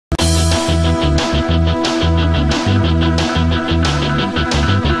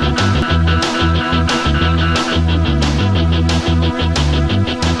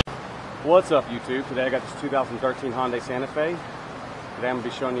What's up, YouTube? Today I got this 2013 Hyundai Santa Fe. Today I'm going to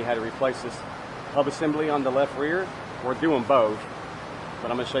be showing you how to replace this hub assembly on the left rear. We're doing both, but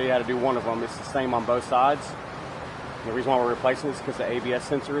I'm going to show you how to do one of them. It's the same on both sides. And the reason why we're replacing it is because the ABS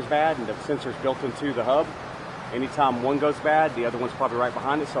sensor is bad, and the sensor is built into the hub. Anytime one goes bad, the other one's probably right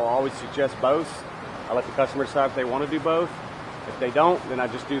behind it, so I always suggest both. I let the customer decide if they want to do both. If they don't, then I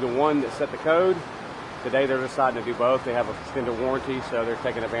just do the one that set the code. Today they're deciding to do both. They have an extended warranty, so they're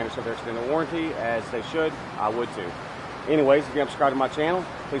taking advantage of their extended warranty, as they should. I would too. Anyways, if you haven't subscribed to my channel,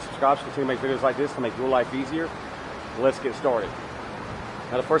 please subscribe to continue to make videos like this to make your life easier. Let's get started.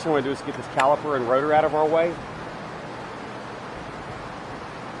 Now the first thing I'm going to do is get this caliper and rotor out of our way.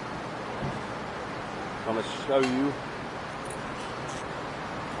 I'm going to show you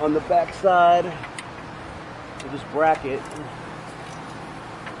on the back side of this bracket.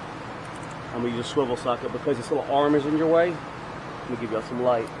 I'm going to use a swivel socket because this little arm is in your way. Let me give y'all some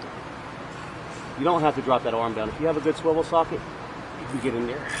light. You don't have to drop that arm down. If you have a good swivel socket, you can get in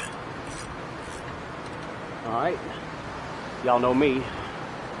there. Alright. Y'all know me,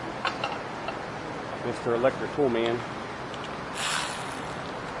 Mr. Electric Tool Man.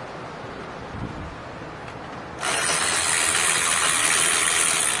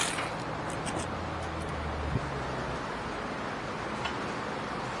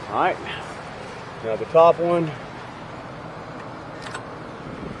 Alright. Now the top one, the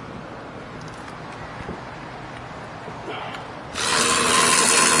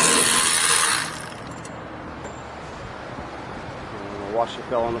washer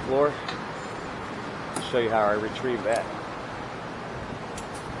fell on the floor. I'll show you how I retrieve that.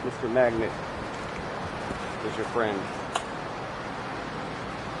 Mr. Magnet is your friend.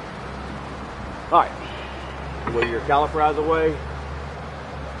 Alright, move your caliper out of the way.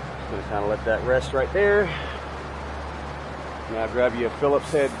 Going to kind of let that rest right there. Now grab you a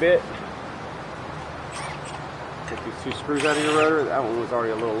Phillips head bit. Take these two screws out of your rotor. That one was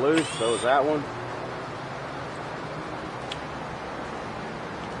already a little loose, so is that one.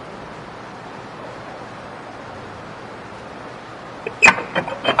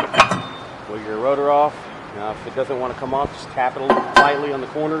 Pull your rotor off. Now if it doesn't want to come off, just tap it lightly on the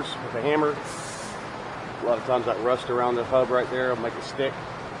corners with a hammer. A lot of times that rust around the hub right there will make it stick.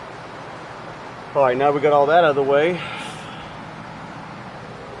 Alright, now we got all that out of the way.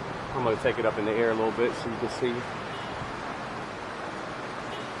 I'm going to take it up in the air a little bit so you can see.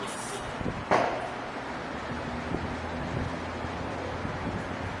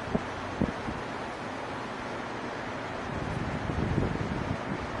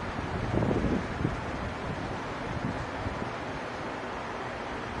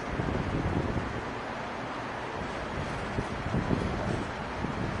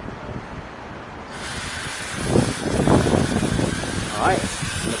 Alright,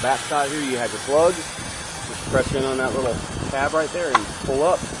 on the back side here you have your plug. Just press in on that little tab right there and pull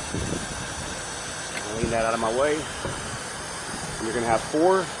up. I'll lean that out of my way. And you're going to have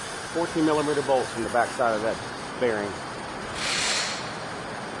four 14mm bolts on the back side of that bearing.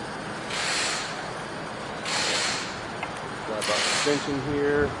 Grab our suspension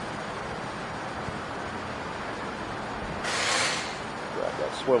here. Grab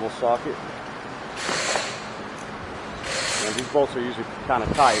that swivel socket. And these bolts are usually kind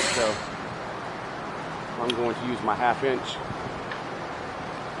of tight, so I'm going to use my 1/2 inch.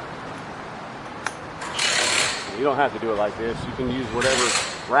 You don't have to do it like this. You can use whatever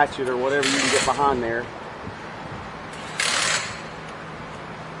ratchet or whatever you can get behind there.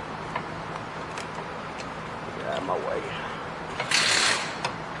 Get out of my way.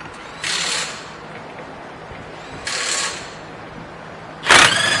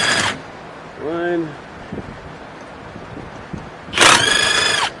 One.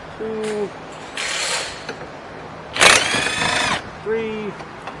 2, 3,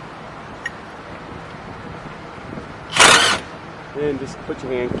 and just put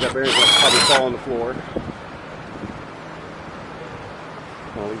your hand, because that bearing's going to probably fall on the floor.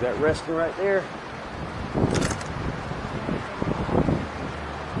 I'll leave that resting right there.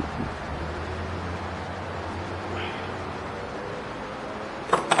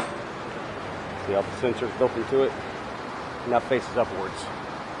 See how the sensor's built into it? Now faces upwards.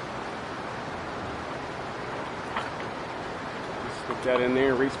 Stick that in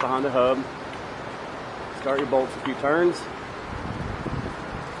there and reach behind the hub. Start your bolts a few turns.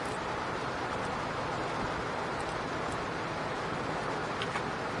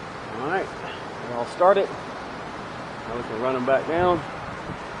 Alright, they're all started. Now we can run them back down.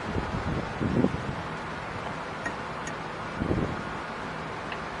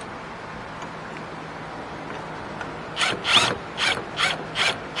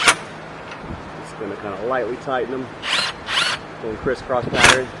 lightly tighten them, doing crisscross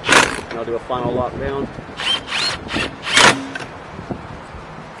pattern, and I'll do a final lockdown.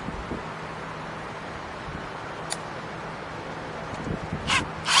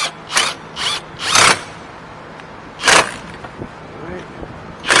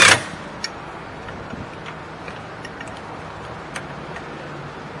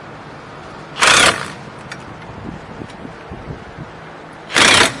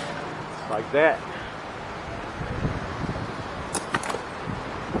 Like that.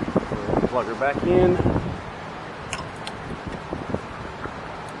 Plug her back in.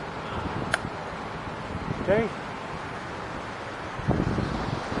 Okay.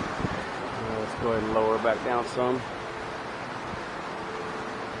 Let's go ahead and lower her back down some.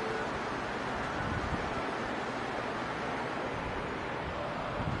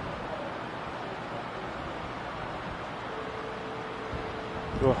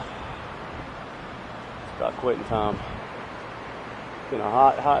 Ugh. About quitting time. It's been a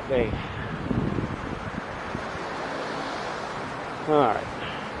hot, hot day. Alright.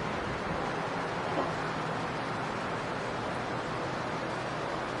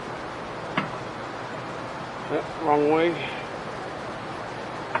 Wrong way.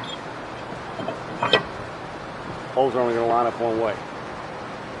 Holes are only going to line up one way.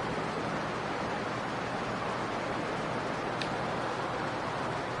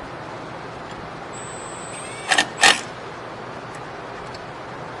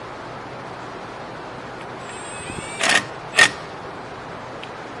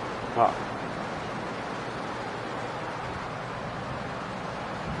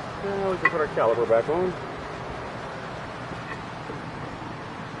 Now we can put our caliper back on.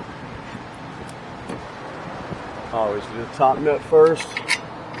 Always do the top nut first.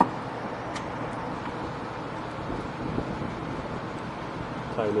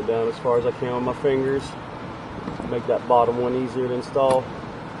 Tighten it down as far as I can with my fingers. Make that bottom one easier to install.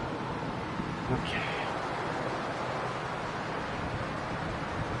 Okay.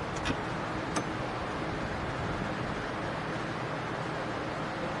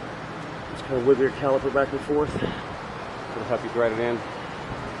 Kind of wiggle your caliper back and forth. It'll help you thread it in.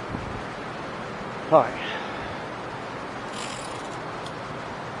 All right.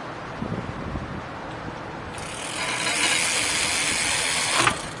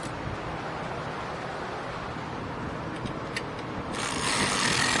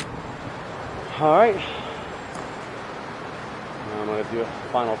 All right. Now I'm going to do a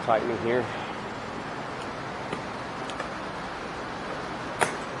final tightening here.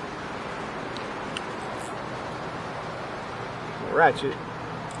 Ratchet.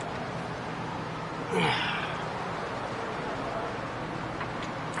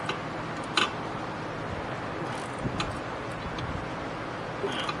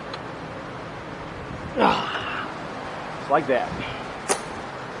 Just like that.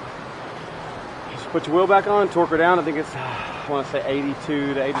 Just put your wheel back on, torque her down. I think it's, I want to say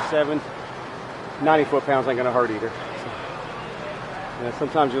 82 to 87. 90 foot-pounds ain't gonna hurt either. And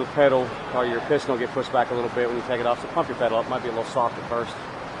sometimes your pedal or your piston will get pushed back a little bit when you take it off, so pump your pedal up. It might be a little soft at first.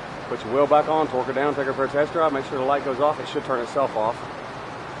 Put your wheel back on, torque her down, take her for a test drive, make sure the light goes off. It should turn itself off.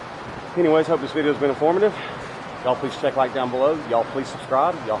 Anyways, hope this video has been informative. Y'all please check like down below. Y'all please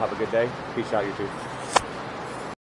subscribe. Y'all have a good day. Peace out, YouTube.